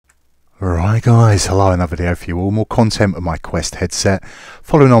Hi guys, hello, another video for you all. More content with my Quest headset.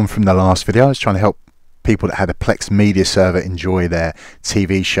 Following on from the last video, I was trying to help people that had a Plex media server enjoy their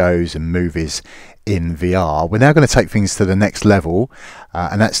TV shows and movies in VR. We're now going to take things to the next level,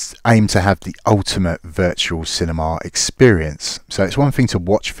 and that's aimed to have the ultimate virtual cinema experience. So it's one thing to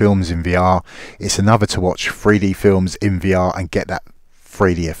watch films in VR, it's another to watch 3D films in VR and get that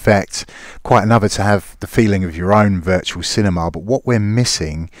 3D effect, quite another to have the feeling of your own virtual cinema. But what we're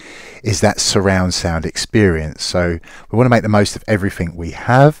missing is that surround sound experience. So we want to make the most of everything we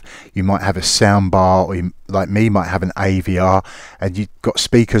have. You might have a sound bar, or you, like me, might have an AVR, and you've got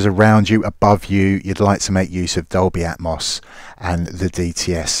speakers around you, above you. You'd like to make use of Dolby Atmos and the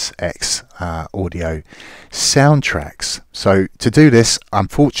DTS-X audio soundtracks. So to do this,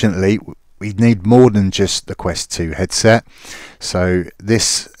 unfortunately, we need more than just the Quest 2 headset. So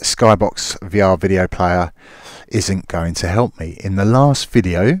this Skybox VR video player isn't going to help me. In the last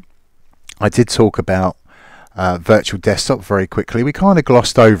video, I did talk about virtual desktop very quickly. We kind of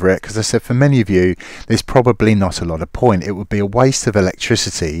glossed over it because I said for many of you, there's probably not a lot of point. It would be a waste of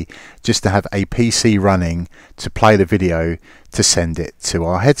electricity just to have a PC running to play the video to send it to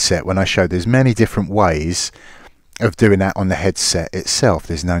our headset, when I showed there's many different ways of doing that on the headset itself.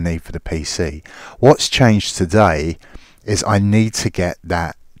 There's no need for the PC. What's changed today is I need to get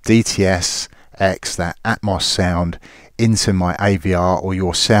that DTS-X, that Atmos sound, into my AVR or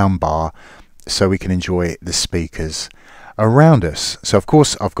your soundbar so we can enjoy the speakers around us. So of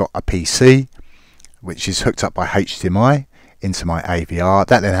course I've got a PC which is hooked up by HDMI into my AVR.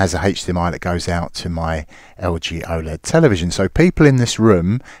 That then has a HDMI that goes out to my LG OLED television. So people in this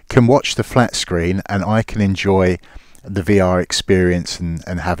room can watch the flat screen and I can enjoy the VR experience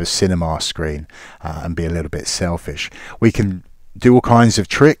and have a cinema screen and be a little bit selfish. We can do all kinds of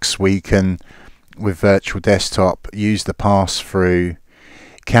tricks. We can, with virtual desktop, use the pass-through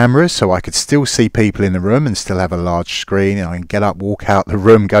cameras, so I could still see people in the room and still have a large screen, and I can get up, walk out the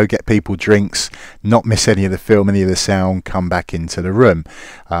room, go get people drinks, not miss any of the film, any of the sound, come back into the room.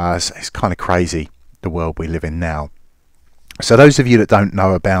 So it's kind of crazy, the world we live in now. So those of you that don't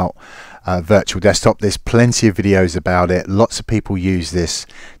know about virtual desktop, there's plenty of videos about it. Lots of people use this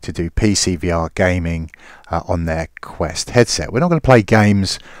to do PC VR gaming on their Quest headset. We're not going to play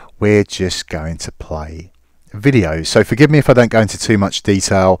games, we're just going to play videos. So forgive me if I don't go into too much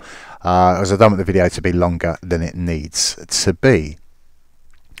detail, as I don't want the video to be longer than it needs to be.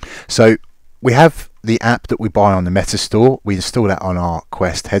 So we have the app that we buy on the Meta Store. We install that on our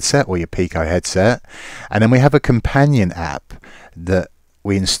Quest headset or your Pico headset, and then we have a companion app that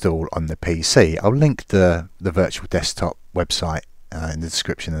we install on the PC. I'll link the virtual desktop website in the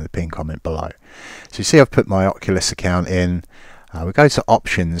description and the pinned comment below. So you see I've put my Oculus account in. We go to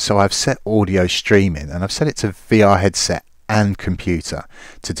options, so I've set audio streaming and I've set it to VR headset and computer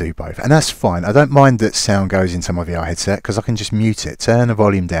to do both, and that's fine. I don't mind that sound goes into my VR headset because I can just mute it, turn the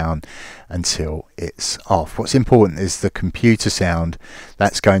volume down until it's off. What's important is the computer sound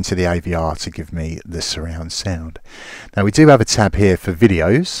that's going to the AVR to give me the surround sound. Now we do have a tab here for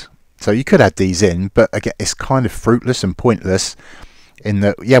videos, so you could add these in, but again it's kind of fruitless and pointless in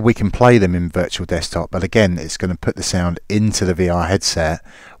that, yeah, we can play them in virtual desktop, but again it's going to put the sound into the VR headset.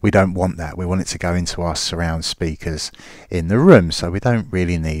 We don't want that. We want it to go into our surround speakers in the room, so we don't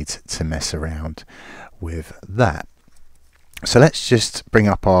really need to mess around with that. So let's just bring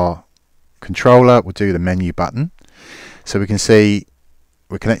up our controller. We'll do the menu button so we can see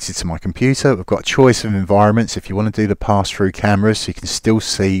we're connected to my computer. We've got a choice of environments. If you want to do the pass-through cameras so you can still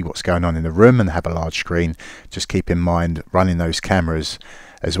see what's going on in the room and have a large screen, just keep in mind running those cameras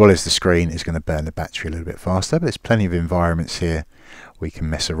as well as the screen is going to burn the battery a little bit faster, but there's plenty of environments here we can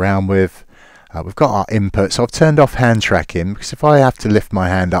mess around with. We've got our input, so I've turned off hand tracking because if I have to lift my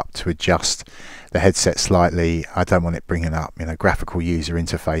hand up to adjust the headset slightly, I don't want it bringing up, you know, graphical user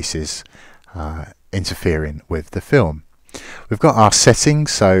interfaces interfering with the film. We've got our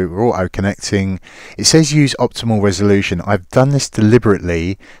settings, so we're auto connecting. It says use optimal resolution. I've done this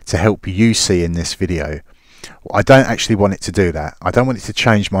deliberately to help you see in this video. I don't actually want it to do that. I don't want it to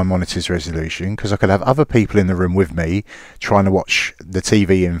change my monitor's resolution because I could have other people in the room with me trying to watch the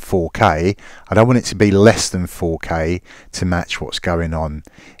TV in 4K. I don't want it to be less than 4K to match what's going on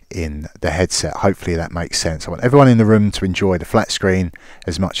in the headset. Hopefully that makes sense. I want everyone in the room to enjoy the flat screen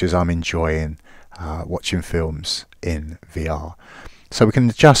as much as I'm enjoying watching films in VR. So we can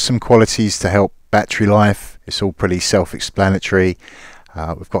adjust some qualities to help battery life. It's all pretty self-explanatory.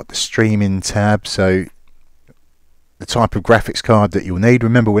 We've got the streaming tab, so the type of graphics card that you'll need.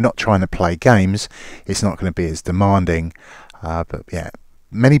 Remember, we're not trying to play games. It's not going to be as demanding, but yeah,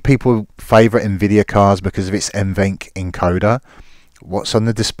 many people favourite NVIDIA cards because of its NVENC encoder. what's on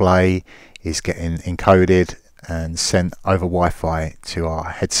the display is getting encoded and sent over Wi-Fi to our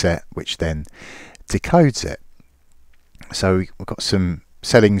headset, which then decodes it. So we've got some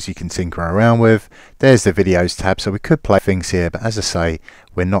settings you can tinker around with. There's the videos tab, so we could play things here, but as I say,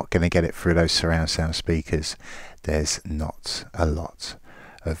 we're not going to get it through those surround sound speakers. There's not a lot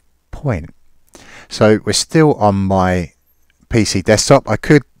of point. So we're still on my PC desktop. I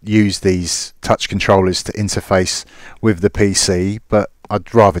could use these touch controllers to interface with the PC, but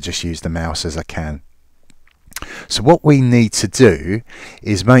I'd rather just use the mouse as I can. So what we need to do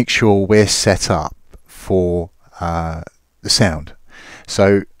is make sure we're set up for the sound.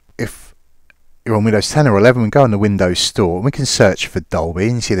 So if you're on Windows 10 or 11, we go on the Windows Store and we can search for Dolby,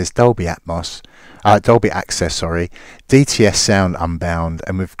 and you see there's Dolby Atmos, Dolby Access, sorry, DTS Sound Unbound,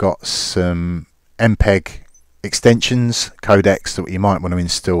 and we've got some MPEG extensions, codecs that you might want to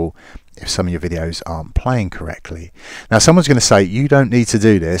install if some of your videos aren't playing correctly. Now someone's going to say you don't need to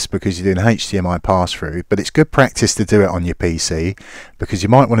do this because you're doing HDMI pass-through, but it's good practice to do it on your PC because you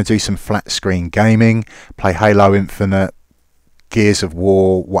might want to do some flat screen gaming, play Halo Infinite, Gears of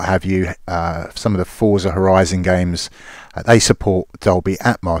War, what have you. Some of the Forza Horizon games, they support Dolby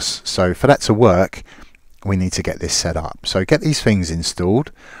Atmos, so for that to work we need to get this set up. So get these things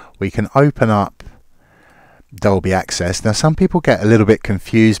installed. We can open up Dolby Access. Now some people get a little bit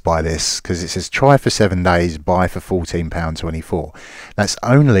confused by this because it says try for 7 days, buy for £14.24. That's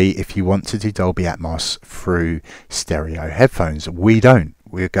only if you want to do Dolby Atmos through stereo headphones. We don't.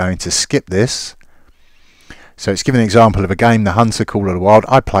 We're going to skip this. So it's giving an example of a game, The Hunter Call of the Wild.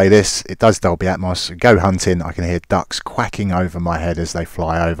 I play this, it does Dolby Atmos. Go hunting, I can hear ducks quacking over my head as they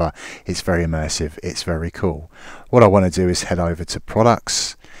fly over. It's very immersive, it's very cool. What I want to do is head over to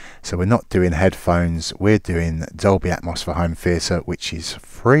products. So we're not doing headphones, we're doing Dolby Atmos for home theatre, which is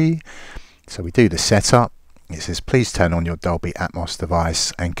free. So we do the setup. It says please turn on your Dolby Atmos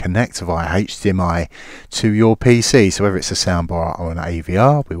device and connect via HDMI to your PC. So whether it's a soundbar or an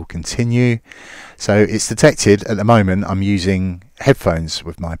AVR, we will continue. So it's detected at the moment I'm using headphones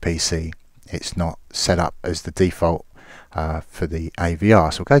with my PC. It's not set up as the default for the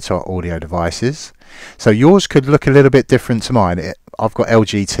AVR. So we'll go to our audio devices. So yours could look a little bit different to mine. I've got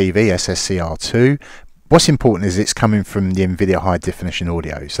LG TV SSCR2. What's important is it's coming from the NVIDIA high definition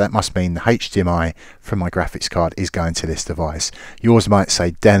audio. So that must mean the HDMI from my graphics card is going to this device. Yours might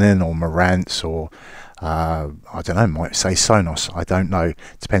say Denon or Marantz or I don't know, might say Sonos. I don't know.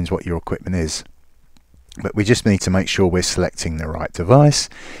 Depends what your equipment is. But we just need to make sure we're selecting the right device.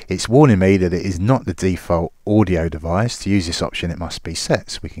 It's warning me that it is not the default audio device. To use this option it must be set.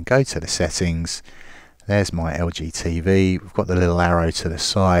 So we can go to the settings. There's my LG TV. We've got the little arrow to the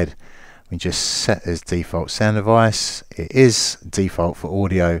side. We just set as default sound device. It is default for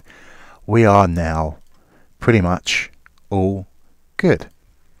audio. We are now pretty much all good.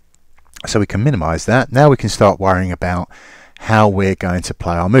 So we can minimize that. Now we can start worrying about how we're going to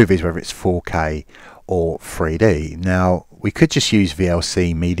play our movies, whether it's 4K or 3D. Now we could just use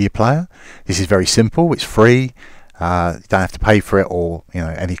VLC Media Player. This is very simple, it's free. You don't have to pay for it or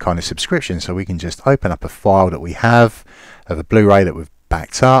any kind of subscription. So we can just open up a file that we have of a Blu-ray that we've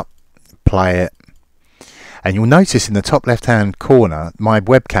backed up, play it, and you'll notice in the top left hand corner my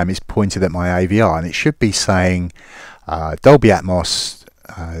webcam is pointed at my AVR and it should be saying Dolby Atmos,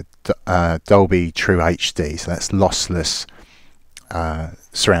 Dolby True HD, so that's lossless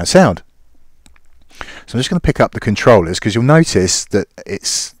surround sound. So I'm just going to pick up the controllers because you'll notice that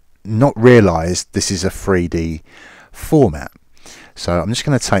it's not realized this is a 3D format. So I'm just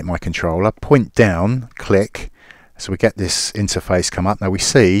going to take my controller, point down, click, so we get this interface come up. Now we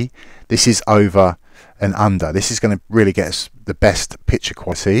see this is over and under. This is going to really get us the best picture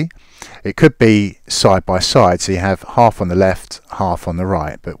quality. It could be side by side, so you have half on the left, half on the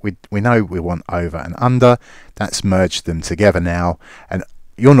right, but we know we want over and under. That's merged them together now, and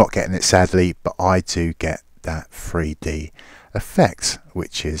you're not getting it sadly, but I do get that 3D effect,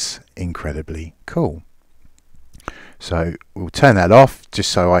 which is incredibly cool. So we'll turn that off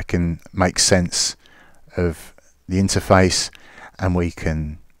just so I can make sense of the interface and we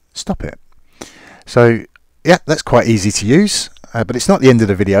can stop it. So yeah, that's quite easy to use, but it's not the end of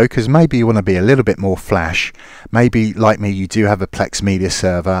the video because maybe you want to be a little bit more flash. Maybe like me you do have a Plex media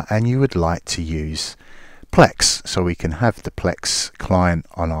server and you would like to use Plex, so we can have the Plex client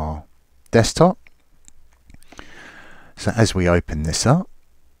on our desktop. So as we open this up,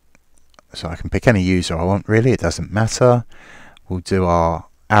 so I can pick any user I want really, it doesn't matter. We'll do our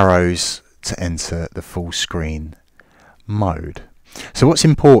arrows to enter the full screen mode. So what's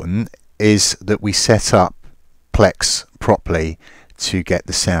important is that we set up Plex properly to get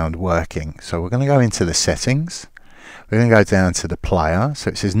the sound working. So we're going to go into the settings. we're going to go down to the player. So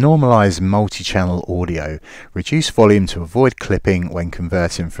it says normalize multi-channel audio, reduce volume to avoid clipping when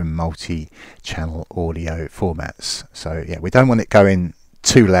converting from multi-channel audio formats. So yeah, we don't want it going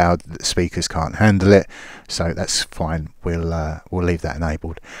too loud that the speakers can't handle it, so that's fine. We'll leave that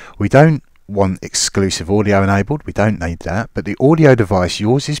enabled. We don't want exclusive audio enabled, we don't need that, but the audio device,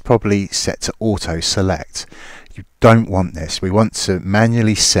 yours is probably set to auto select. You don't want this. We want to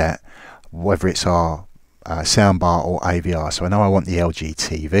manually set whether it's our soundbar or AVR. So I know I want the LG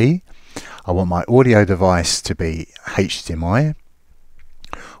TV, I want my audio device to be HDMI.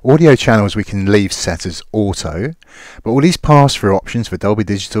 Audio channels we can leave set as auto, but all these pass-through options for Dolby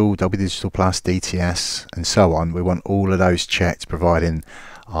Digital, Dolby Digital Plus, DTS and so on, we want all of those checked, providing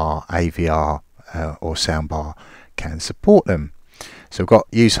our AVR or soundbar can support them. So we've got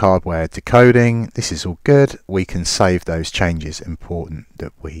use hardware decoding, this is all good. We can save those changes, important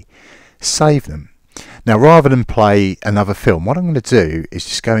that we save them. Now rather than play another film, what I'm going to do is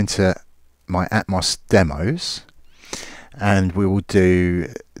just go into my Atmos demos and we will do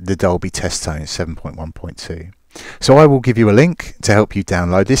the Dolby test tone 7.1.2. So I will give you a link to help you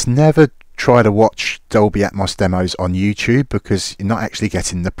download this. Never try to watch Dolby Atmos demos on YouTube because you're not actually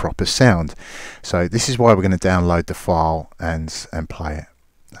getting the proper sound. So this is why we're going to download the file and play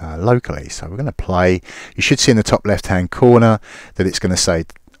it locally. So we're going to play. You should see in the top left hand corner that it's going to say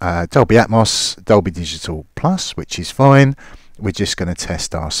Dolby Atmos, Dolby Digital Plus, which is fine. We're just going to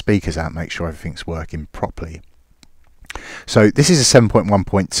test our speakers out, make sure everything's working properly. So this is a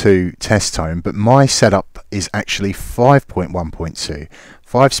 7.1.2 test tone, but my setup is actually 5.1.2.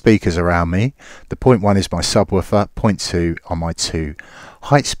 5 speakers around me. The 0.1 is my subwoofer, 0.2 are my 2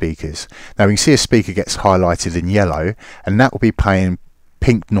 height speakers. Now we can see a speaker gets highlighted in yellow, and that will be playing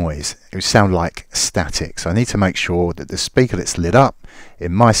pink noise. It will sound like static. So I need to make sure that the speaker that's lit up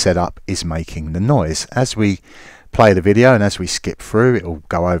in my setup is making the noise. As we play the video and as we skip through, it will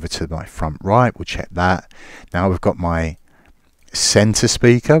go over to my front right. We'll check that. Now we've got my center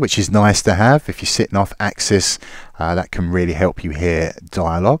speaker, which is nice to have if you're sitting off axis. That can really help you hear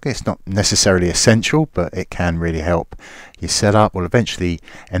dialogue. It's not necessarily essential, but it can really help your setup. We'll eventually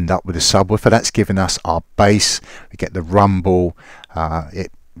end up with a subwoofer. That's giving us our bass. We get the rumble.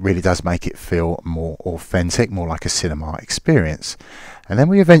 It really does make it feel more authentic, more like a cinema experience. And then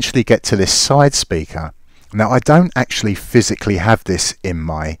we eventually get to this side speaker. Now I don't actually physically have this in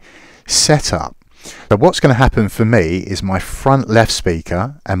my setup. So what's going to happen for me is my front left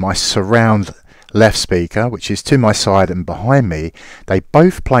speaker and my surround left speaker, which is to my side and behind me, they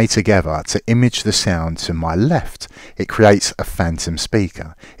both play together to image the sound to my left. It creates a phantom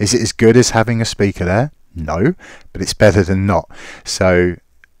speaker. Is it as good as having a speaker there? No, but it's better than not. So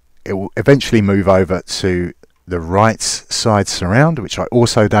it will eventually move over to the right side surround, which I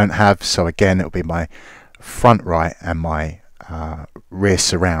also don't have. So again, it'll be my front right and my rear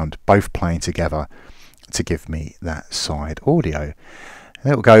surround both playing together to give me that side audio.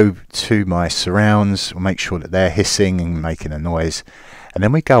 And it will go to my surrounds. We'll make sure that they're hissing and making a noise, and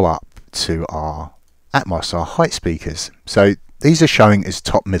then we go up to our Atmos, our height speakers. So these are showing as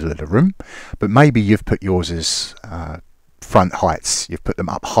top middle of the room, but maybe you've put yours as front heights. You've put them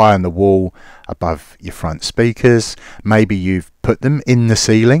up high on the wall above your front speakers. Maybe you've put them in the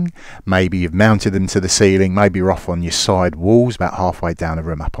ceiling. Maybe you've mounted them to the ceiling. Maybe you're off on your side walls, about halfway down the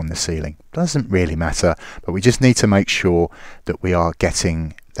room up on the ceiling. Doesn't really matter, but we just need to make sure that we are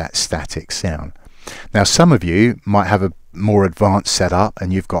getting that static sound. Now some of you might have a more advanced setup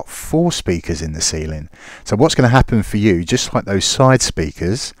and you've got 4 speakers in the ceiling. So what's going to happen for you, just like those side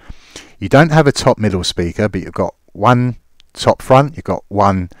speakers, you don't have a top middle speaker, but you've got one top front, you've got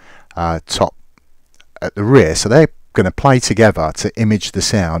one top at the rear, so they're going to play together to image the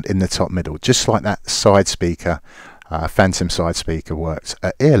sound in the top middle, just like that side speaker, phantom side speaker works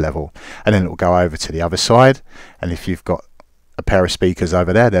at ear level. And then it will go over to the other side, and if you've got a pair of speakers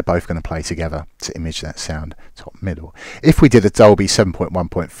over there, they're both going to play together to image that sound top middle. If we did a Dolby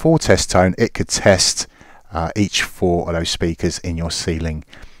 7.1.4 test tone, it could test each 4 of those speakers in your ceiling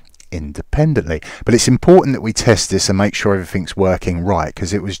independently. But it's important that we test this and make sure everything's working right,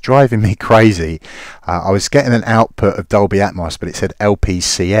 because it was driving me crazy. I was getting an output of Dolby Atmos, but it said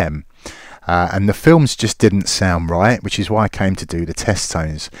LPCM, and the films just didn't sound right, which is why I came to do the test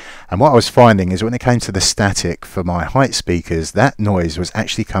tones. And what I was finding is when it came to the static for my height speakers, that noise was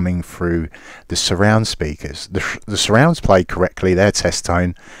actually coming through the surround speakers. The surrounds played correctly their test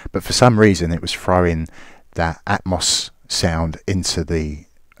tone, but for some reason it was throwing that Atmos sound into the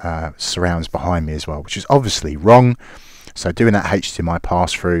surrounds behind me as well, which is obviously wrong. So doing that HDMI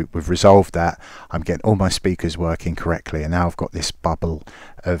pass through, we've resolved that. I'm getting all my speakers working correctly, and now I've got this bubble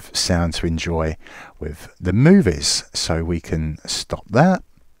of sound to enjoy with the movies. So we can stop that.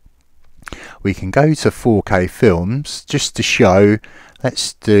 We can go to 4K films just to show.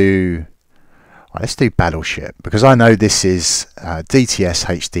 Let's do Battleship, because I know this is DTS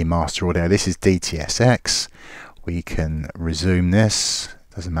HD Master Audio. This is DTS-X. We can resume this,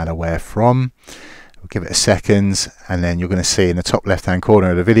 doesn't matter where from. We'll give it a second, and then you're going to see in the top left hand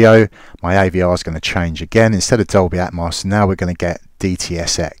corner of the video my AVR is going to change again. Instead of Dolby Atmos, now we're going to get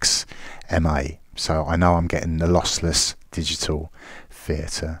DTS-X MA. So I know I'm getting the lossless digital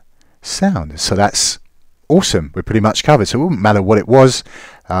theatre sound. So that's awesome. We're pretty much covered. So it wouldn't matter what it was,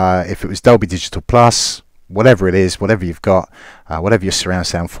 if it was Dolby Digital Plus, whatever it is, whatever you've got, whatever your surround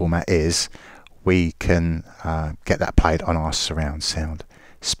sound format is, we can get that played on our surround sound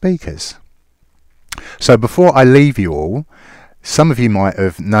speakers. So before I leave you all, some of you might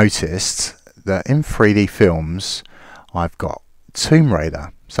have noticed that in 3D films I've got Tomb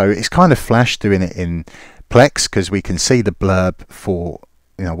Raider. So it's kind of flash doing it in Plex, because we can see the blurb for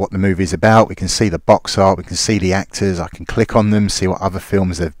what the movie's about. We can see the box art, we can see the actors. I can click on them, see what other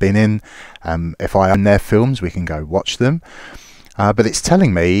films they've been in. If I own their films, we can go watch them. But it's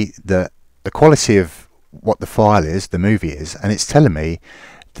telling me that the quality of what the file is, the movie is, and it's telling me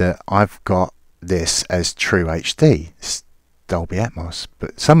that I've got this as true HD. It's Dolby Atmos.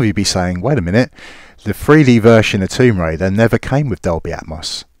 But some of you be saying, wait a minute, the 3D version of Tomb Raider never came with Dolby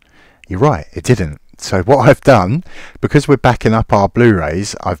Atmos. You're right, it didn't. So what I've done, because we're backing up our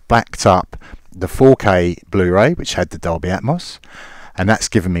Blu-rays, I've backed up the 4K Blu-ray, which had the Dolby Atmos, and that's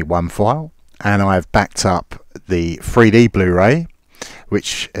given me one file. And I've backed up the 3D Blu-ray,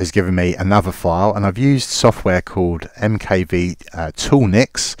 which has given me another file. And I've used software called MKV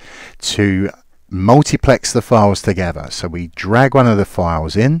Toolnix to multiplex the files together. So we drag one of the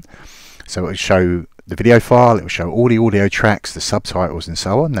files in, so it will show the video file, it will show all the audio tracks, the subtitles and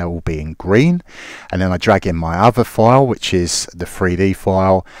so on. They'll all be in green. And then I drag in my other file, which is the 3D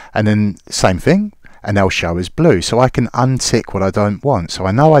file, and then same thing, and they'll show as blue. So I can untick what I don't want. So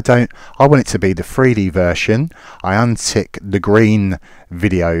I know I want it to be the 3D version. I untick the green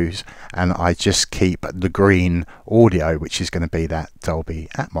videos and I just keep the green audio, which is going to be that Dolby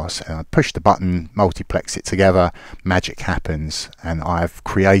Atmos. And I push the button, multiplex it together, magic happens, and I've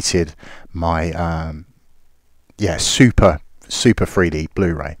created my super 3D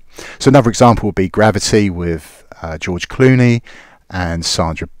Blu-ray. So another example would be Gravity with George Clooney and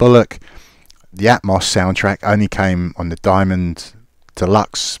Sandra Bullock. The Atmos soundtrack only came on the Diamond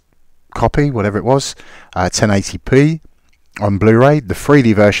Deluxe copy, whatever it was, 1080p on Blu-ray. The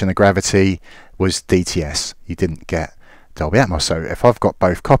 3D version of Gravity was DTS. You didn't get Dolby Atmos. So if I've got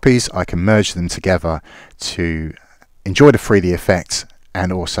both copies, I can merge them together to enjoy the 3D effect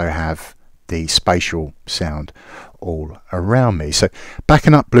and also have the spatial sound all around me. So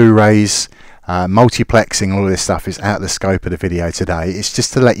backing up Blu-rays, multiplexing, all of this stuff is out of the scope of the video today. It's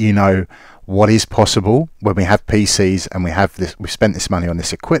just to let you know what is possible when we have PCs and we've spent this money on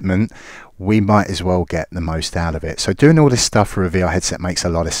this equipment. We might as well get the most out of it. So doing all this stuff for a VR headset makes a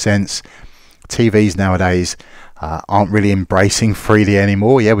lot of sense. TVs nowadays aren't really embracing 3D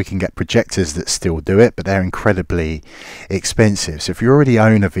anymore. Yeah, we can get projectors that still do it, but they're incredibly expensive. So if you already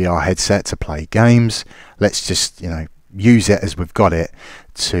own a VR headset to play games, let's just use it as we've got it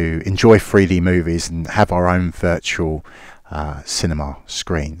to enjoy 3D movies and have our own virtual cinema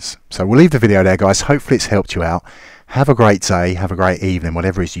screens. So we'll leave the video there, guys. Hopefully it's helped you out. Have a great day, have a great evening,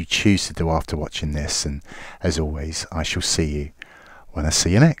 whatever it is you choose to do after watching this, and as always, I shall see you when I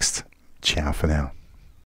see you next. Ciao for now.